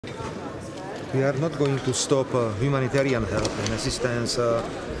We are not going to stop humanitarian help and assistance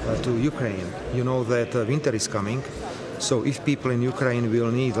to Ukraine. You know that winter is coming. So if people in Ukraine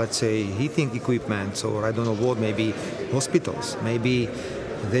will need, let's say, heating equipment or I don't know what, maybe hospitals, maybe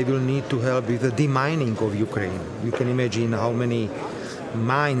they will need to help with the demining of Ukraine. You can imagine how many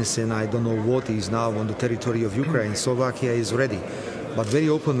mines and I don't know what is now on the territory of Ukraine. Slovakia is ready. But very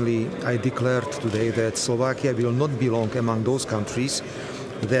openly, I declared today that Slovakia will not belong among those countries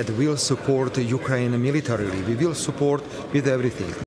that will support Ukraine militarily. We will support with everything.